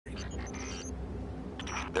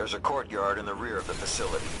There's a courtyard in the rear of the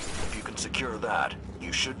facility. If you can secure that,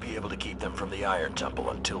 you should be able to keep them from the Iron Temple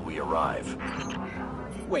until we arrive.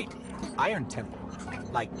 Wait, Iron Temple?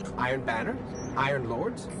 Like Iron Banner? Iron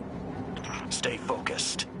Lords? Stay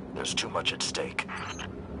focused. There's too much at stake.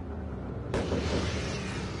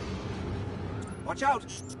 Watch out!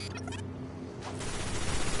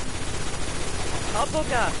 Oh,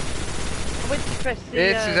 bugger! I went to press the,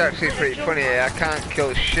 This is actually pretty funny. I can't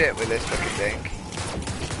kill shit with this fucking thing.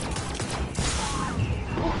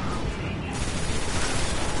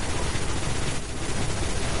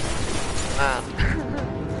 Man.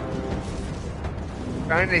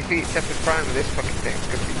 Trying to defeat Sephiroth Prime with this fucking thing is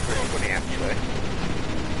gonna be pretty funny actually.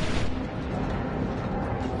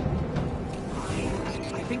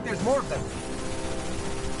 I think there's more of them.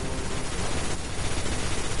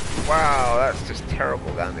 Wow, that's just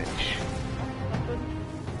terrible damage.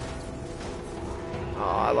 Oh,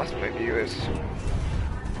 I lost my viewers.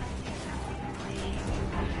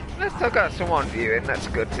 I still got someone viewing, that's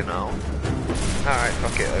good to know. Alright,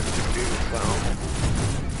 fuck it, let's just do this now.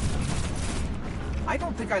 I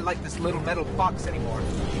don't think I like this little metal box anymore.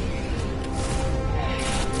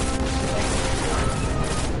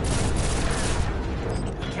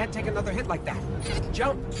 Can't take another hit like that.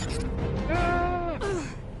 Jump!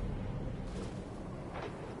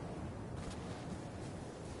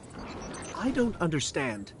 I don't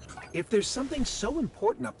understand. If there's something so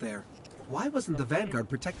important up there, why wasn't the Vanguard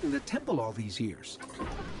protecting the temple all these years?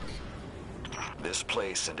 This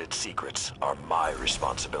place and its secrets are my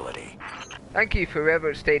responsibility. Thank you for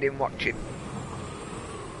whoever stayed in watching.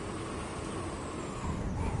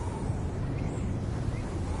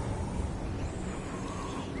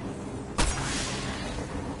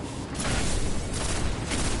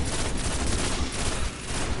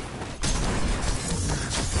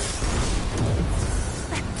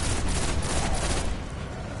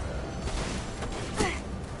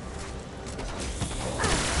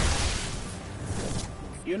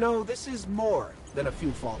 You know, this is more than a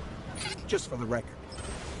few fallen. Just for the record.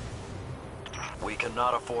 We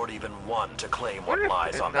cannot afford even one to claim what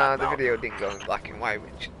lies on that the mountain. video didn't go in black and white,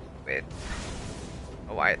 which is weird.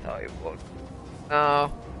 Oh, I thought it would.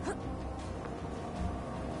 No.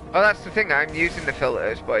 Oh, that's the thing. I'm using the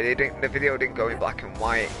filters, but the video didn't go in black and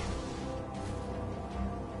white.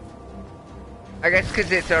 I guess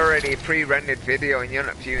because it's already a pre-rendered video and you're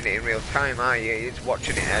not viewing it in real time, are you? You're just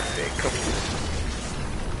watching it as it comes.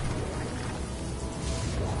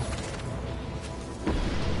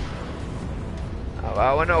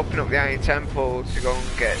 I want to open up the Iron Temple to go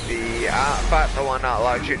and get the artifact. I want that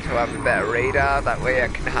allows you to have a better radar. That way I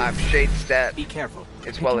can have Shade Step Be careful.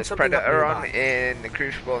 as well as Picking something up Predator on nearby. in the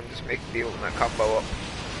Crucible and just make the ultimate combo up.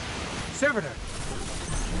 Servitor.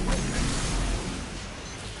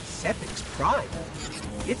 Sepix Prime.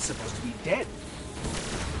 It's supposed to be dead.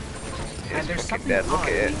 It's And there's fucking something dead. Look odd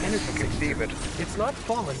at in it. the energy It's fucking signature. Steven. It's not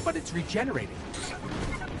fallen, but it's regenerating.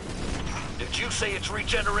 Did you say it's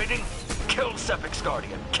regenerating? Kill Sepix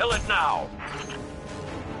Guardian. Kill it now.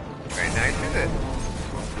 Very nice, is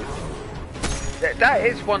it? That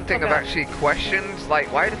is one thing I've actually questioned.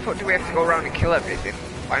 Like, why the fuck do we have to go around and kill everything?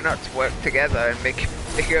 Why not work together and make a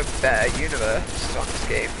bigger, better universe on this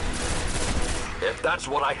game? If that's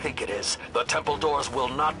what I think it is, the temple doors will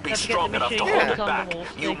not be Don't forget strong the enough to machine hold it guns on the back. wall,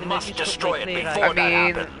 You Stephen, must they just destroy it put me clear before out. I that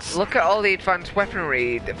mean, happens. look at all the advanced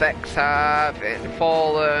weaponry the Vex have and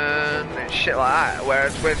Fallen and shit like that,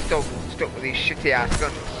 whereas we're still stuck with these shitty ass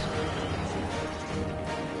guns.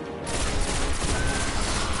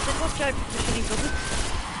 Just watch out for the machine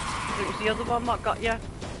guns. It was the other one that got you.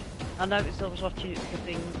 I noticed I was watching the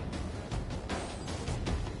thing.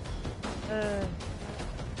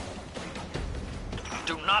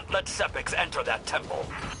 Do not let Sepix enter that temple.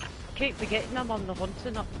 Keep forgetting I'm on the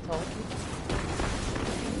hunter, not the talking.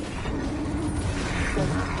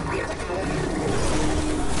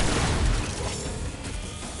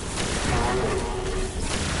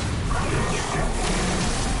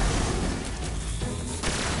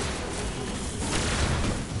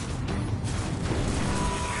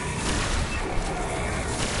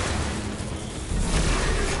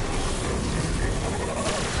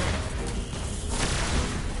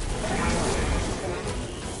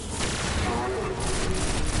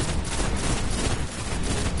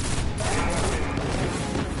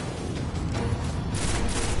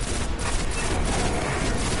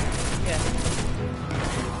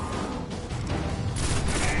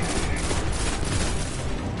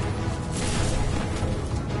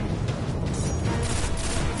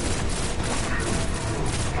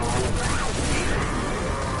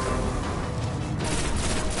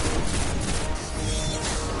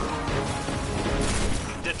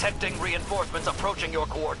 Detecting reinforcements approaching your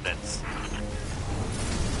coordinates.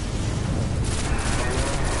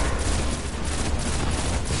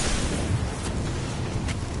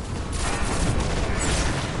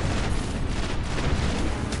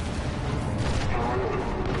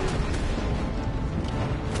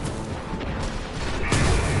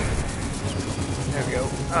 There we go.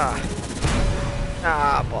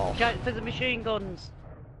 Ah, ball. Go for the machine guns.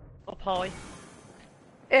 Up high.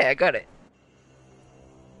 Yeah, I got it.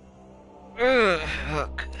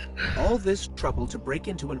 Fuck. All this trouble to break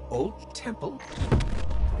into an old temple?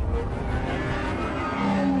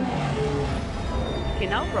 Fucking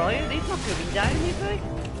hell, Brian. He's not going down, is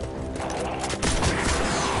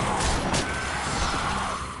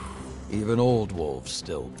he? Even old wolves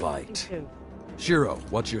still bite. Thank you. Shiro,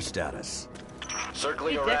 what's your status?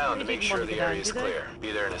 Circling He around definitely to make didn't sure want to the go down, area is did he? clear.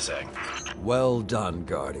 Be there in a sec. Well done,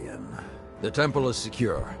 Guardian. The temple is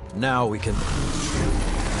secure. Now we can...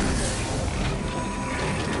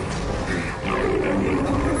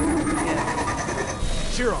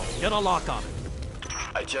 Shiro, get a lock on it.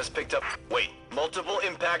 I just picked up... Wait. Multiple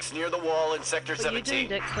impacts near the wall in Sector What are you doing, 17.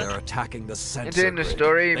 Dexter? They're attacking the I'm sensor doing the grid.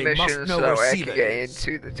 story They must mission know so where I Siva can get is.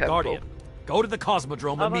 into the temple. Guardian, go to the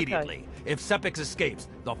Cosmodrome I'm okay. immediately. If Sepix escapes,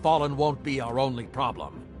 the Fallen won't be our only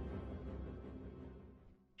problem.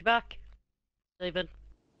 You back, Stephen?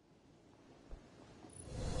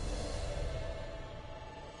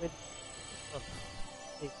 Good. Oh,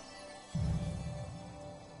 see.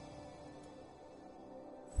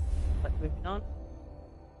 Right, moving on.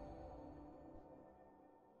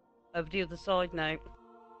 Over the other side now.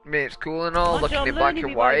 I mean, it's cool and all, Mind looking you, I'm in black learning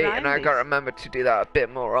and my way white, around and I this. gotta remember to do that a bit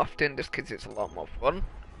more often, just 'cause it's a lot more fun.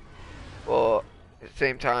 But at the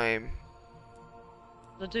same time,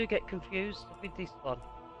 I do get confused with this one.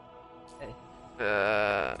 Okay.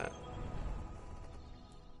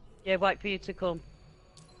 Yeah, wait for you to come.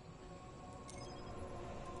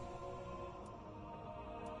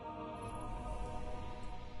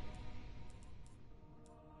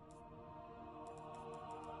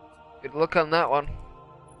 good luck on that one.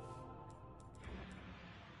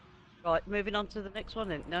 Right, moving on to the next one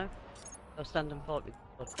then. No? I'll stand and fight with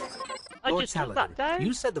this one. I Lord just took Saladin, that down.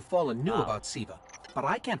 you said the Fallen knew Oh. about Siva, but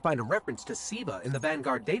I can't find a reference to Siva in the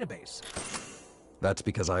Vanguard database. That's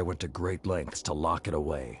because I went to great lengths to lock it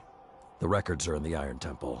away. The records are in the Iron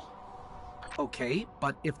Temple. Okay,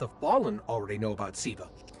 but if the Fallen already know about Siva,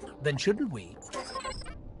 then shouldn't we?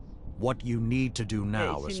 What you need to do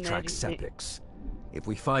now it's is in track there, isn't it? Sepix. If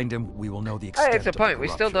we find him, we will know the Hey, extent it's a of the point, we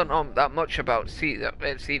still don't corruption. know that much about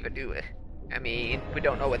Siva, do we? I mean, we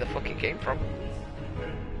don't know where the fuck he came from.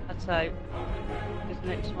 That's out. Here's the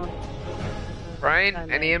next one. Brian,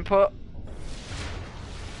 Down any there. input?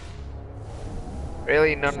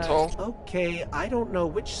 Really, none at So- all? Okay, I don't know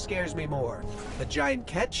which scares me more, the giant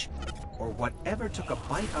catch, or whatever took a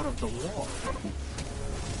bite out of the wall.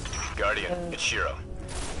 Guardian, it's Shiro.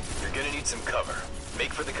 You're gonna need some cover.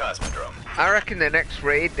 Make for the Cosmodrome. I reckon the next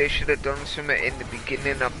raid they should have done something in the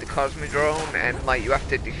beginning of the Cosmodrome, and like you have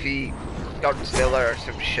to defeat Godzilla or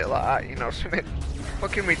some shit like that, you know, something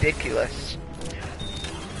fucking ridiculous.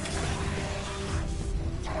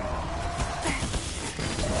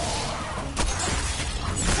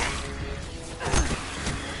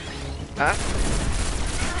 Huh?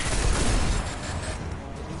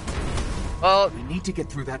 Well, We need to get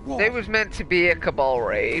through that wall. they was meant to be a Cabal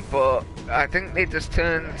raid, but I think they just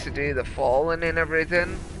turned to do the Fallen and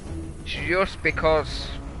everything, just because.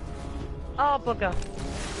 Oh, bugger.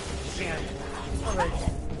 Yeah. Sorry.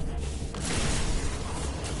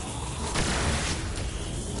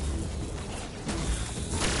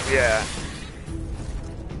 Yeah.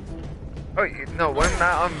 Oh, no, wasn't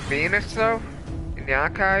that on Venus though? In the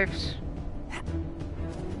archives?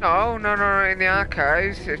 No, in the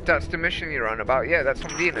archives. If that's the mission you're on about, yeah, that's on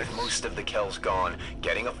Venus. With most of the Kells gone,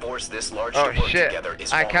 getting a force this large Oh to work shit! together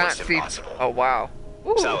is I almost can't see. impossible. Oh wow.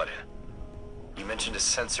 Ooh. Saladin, you mentioned a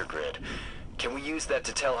sensor grid. Can we use that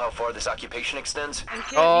to tell how far this occupation extends?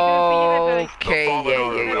 Thank you. You go for your heavy. Okay, The Fallen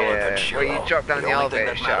are yeah. irrelevant, Where Shiro. you drop down the only thing elevator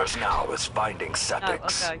that matters shaft. now is finding No,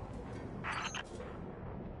 Sepix. okay. Oh.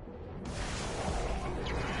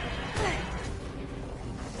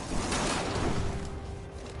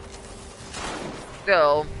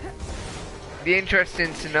 Still, be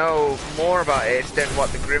interesting to know more about it than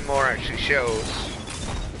what the Grimoire actually shows.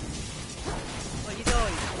 What are you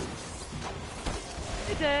doing?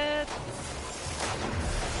 You're dead.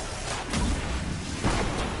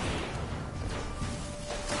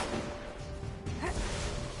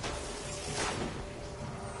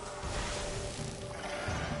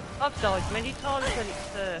 I've died many times when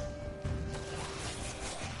it's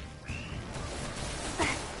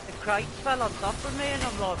crates fell on top of me and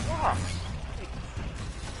I'm like, what?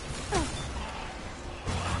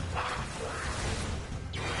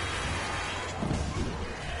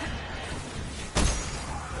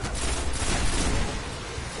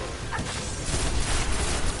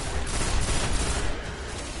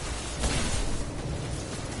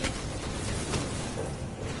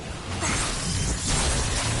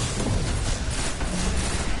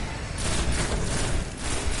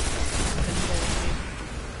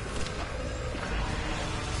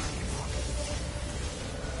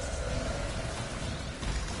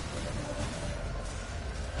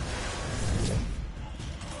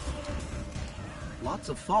 Lots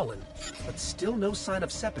of fallen, but still no sign of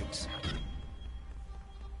Sepix.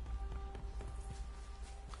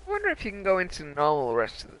 I wonder if you can go into normal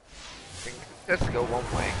rest of the thing. Let's go one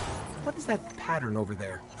way. What is that pattern over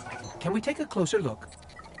there? Can we take a closer look?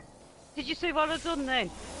 Did you see what I've done then?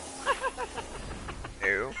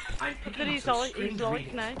 No. Look at his eye, he's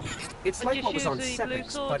like now. It's I like just what was on used the blue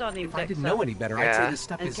Sepix, sword but on him, if I didn't Dexter. know any better, I'd Yeah. say this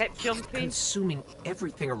stuff And is kept jumping. consuming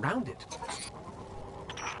everything around it.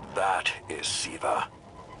 That is Siva.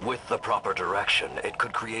 With the proper direction, it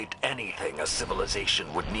could create anything a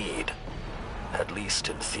civilization would need. At least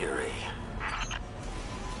in theory.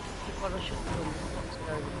 What I should have done was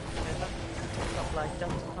go together. Stop like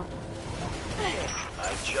that.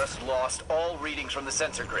 I just lost all readings from the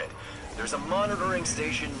sensor grid. There's a monitoring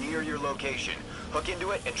station near your location. Hook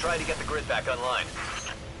into it and try to get the grid back online.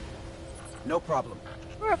 No problem.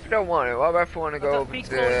 What if I don't want to? What if I want to go over Be to...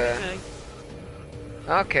 close with me.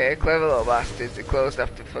 Okay, clever little bastards. They closed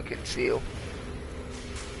off the fucking seal.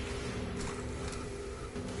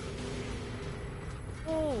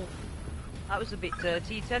 Oh, that was a bit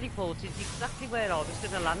dirty. He teleported exactly where I was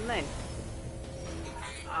going to land then.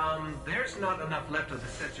 There's not enough left of the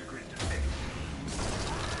sensor grid to fix.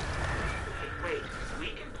 Wait, we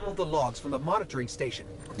can pull the logs from the monitoring station.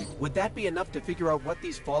 Would that be enough to figure out what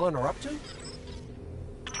these fallen are up to?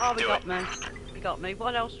 Oh, we Do got it. me. We got me.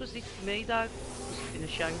 What else was this for me though? Must have been a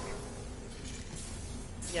shank.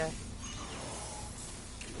 Yeah.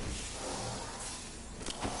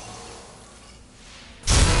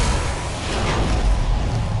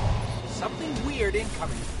 Something weird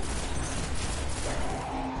incoming.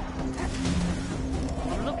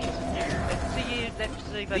 I'm looking to see you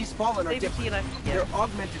left, see left. These fallen are See to your different. left, yeah. They're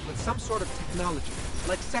augmented with some sort of technology,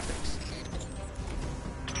 like Sepix.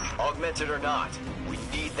 Augmented or not, we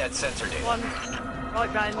need that sensor data. One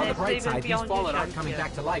right round On there, the bright Stephen, side, these beyond your fallen aren't shank, coming yeah.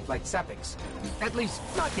 back to life like Sepix. At least,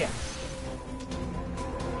 not yet.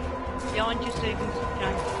 Behind you, Stephen.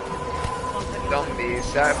 Shank. Come on, take it.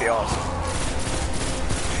 Zombies, that'd be awesome.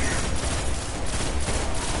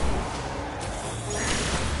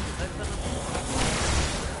 Open up.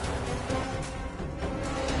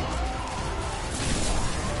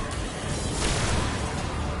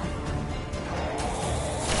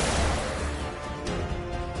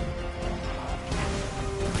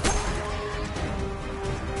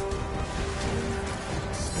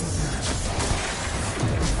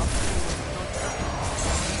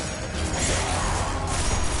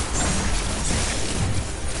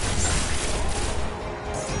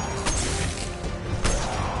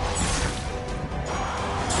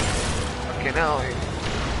 Fucking hell, you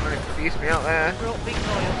want to confuse me out there? Brought big boy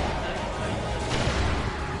up.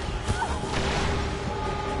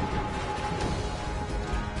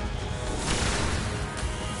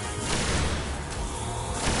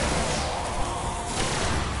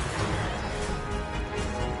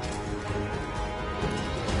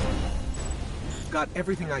 Got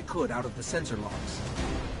everything I could out of the sensor logs.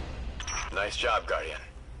 Nice job, Guardian.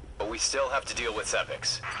 But we still have to deal with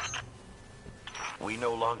Sepix. We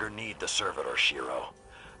no longer need the servitor, Shiro.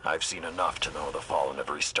 I've seen enough to know the Fallen have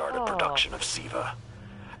restarted production of Siva.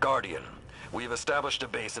 Guardian, we've established a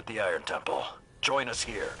base at the Iron Temple. Join us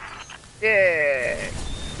here. Yeah.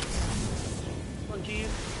 One to you.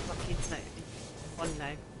 Fucking no. One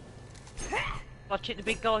now. Watch it, the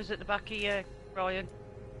big guys at the back of you, Ryan.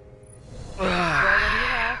 Right on your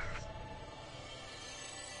left.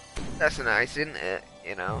 That's nice, isn't it?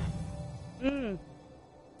 You know. Hmm.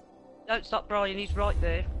 Don't stop, Brian. He's right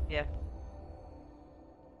there. Yeah.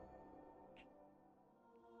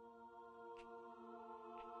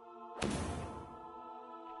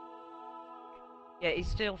 Yeah, he's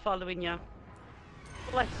still following you.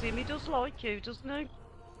 Bless him. He does like you, doesn't he?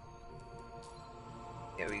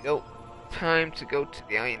 Here we go. Time to go to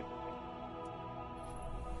the iron.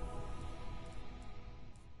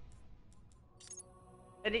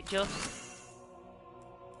 And it just.